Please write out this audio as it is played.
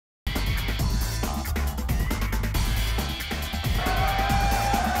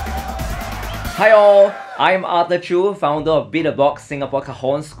Hi all, I'm Arthur Chu, founder of SYFBeatstheBug Singapore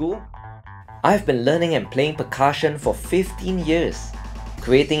Cajon School. I've been learning and playing percussion for 15 years.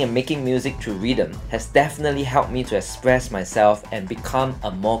 Creating and making music through rhythm has definitely helped me to express myself and become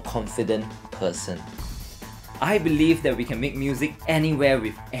a more confident person. I believe that we can make music anywhere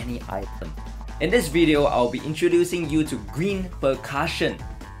with any item. In this video, I'll be introducing you to green percussion.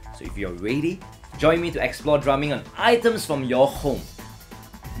 So if you're ready, join me to explore drumming on items from your home.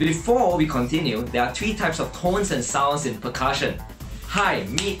 Before we continue, there are 3 types of tones and sounds in percussion: high,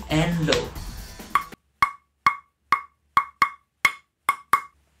 mid, and low.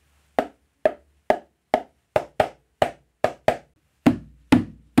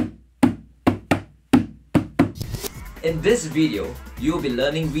 In this video, you'll be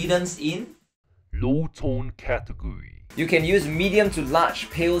learning rhythms in low tone category. You can use medium to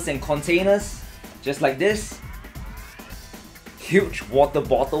large pails and containers, just like this. Huge water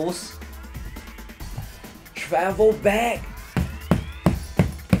bottles. Travel bag.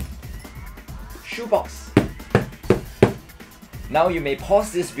 Shoebox. Now you may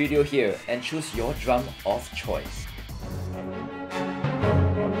pause this video here and choose your drum of choice.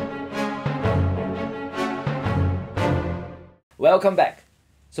 Welcome back.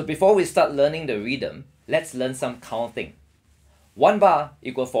 So before we start learning the rhythm, let's learn some counting. 1 bar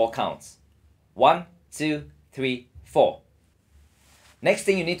equals 4 counts. 1, 2, 3, 4. Next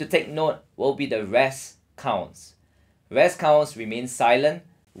thing you need to take note will be the rest counts. Rest counts remain silent.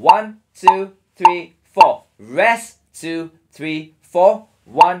 1, 2, 3, 4. Rest, 2, 3, 4.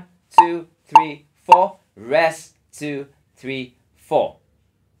 1, 2, 3, 4. Rest, 2, 3, 4.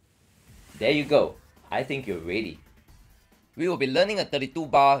 There you go. I think you're ready. We will be learning a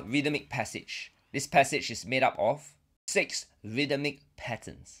 32-bar rhythmic passage. This passage is made up of 6 rhythmic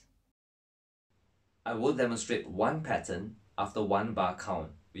patterns. I will demonstrate one pattern after 1 bar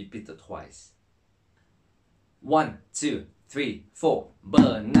count, repeated twice. 1, 2, 3, 4.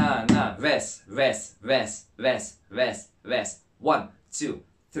 Banana, rest, rest, rest, rest, rest, rest. 1, 2,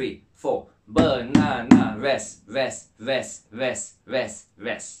 3, 4. Banana, rest, rest, rest, rest, rest,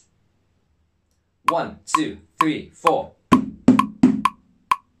 rest. 1, 2, 3, 4.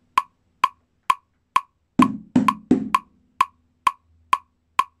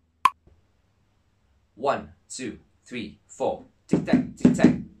 One, 2, 3, 4. Tic tac, tic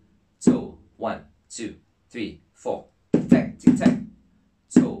tac. Toe. 1, 2, 3, 4. Tic tac, tic tac.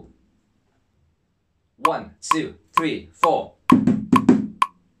 Toe. 1, 2, 3, 4.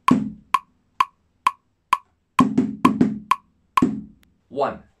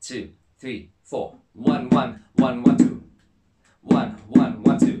 One, 2, 3, 4. 1, 1, 1, 1, 2. 1, 1,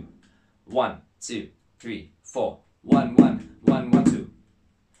 1, 2. 1, 2, 3, 4. 1, 1, 1, 1, 2.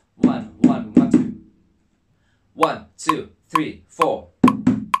 1, 1, 1, 2. 1, 2, 3, 4.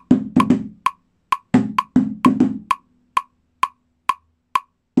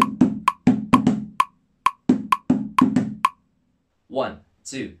 One,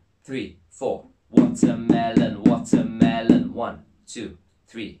 2, 3, 4. Watermelon, watermelon. 1, 2,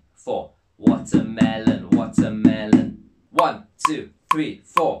 3, 4. Watermelon, watermelon. 1, 2, 3,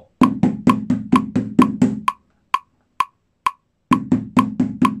 4.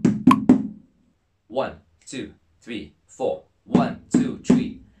 One, 2, 3, 4. 1, 2,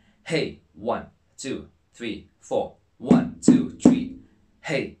 3. Hey. 1, 2, 3, 4. 1, 2, 3.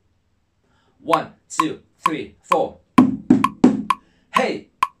 Hey. 1, 2, 3, 4. Hey.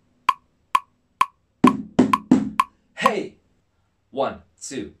 Hey. 1,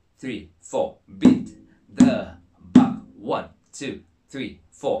 2, 3, 4. Beat the bug. 1, 2, 3,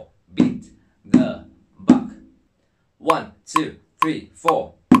 4. Beat the bug. 1, 2, 3,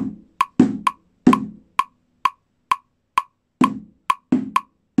 4.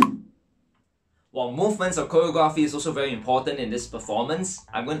 While movements or choreography is also very important in this performance,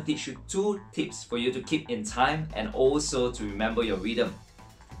 I'm going to teach you 2 tips for you to keep in time and also to remember your rhythm.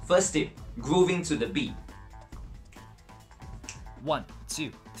 First tip, grooving to the beat. 1,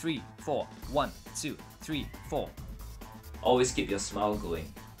 2, 3, 4. 1, 2, 3, 4. Always keep your smile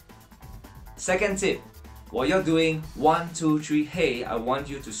going. Second tip, while you're doing 1, 2, 3, hey, I want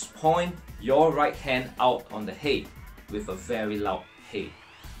you to point your right hand out on the hey with a very loud hey.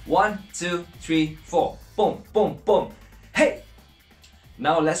 1, 2, 3, 4. Boom, boom, boom. Hey!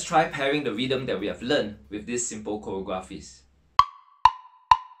 Now let's try pairing the rhythm that we have learned with these simple choreographies.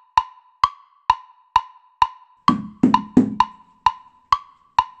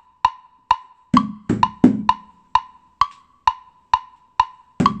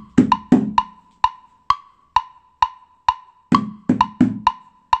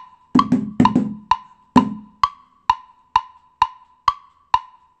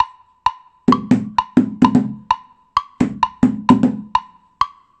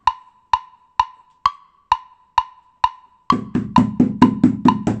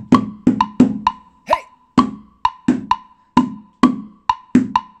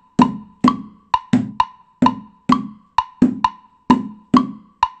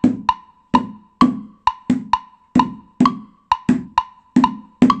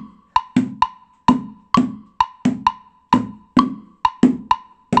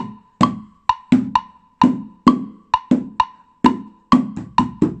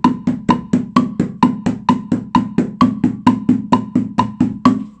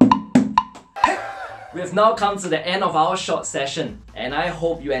 We've now come to the end of our short session, and I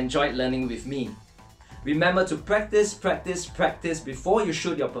hope you enjoyed learning with me. Remember to practice, practice, practice before you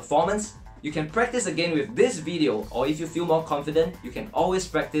shoot your performance. You can practice again with this video, or if you feel more confident, you can always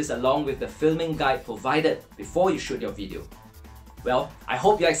practice along with the filming guide provided before you shoot your video. Well, I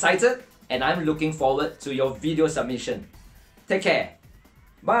hope you're excited, and I'm looking forward to your video submission. Take care.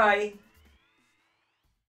 Bye!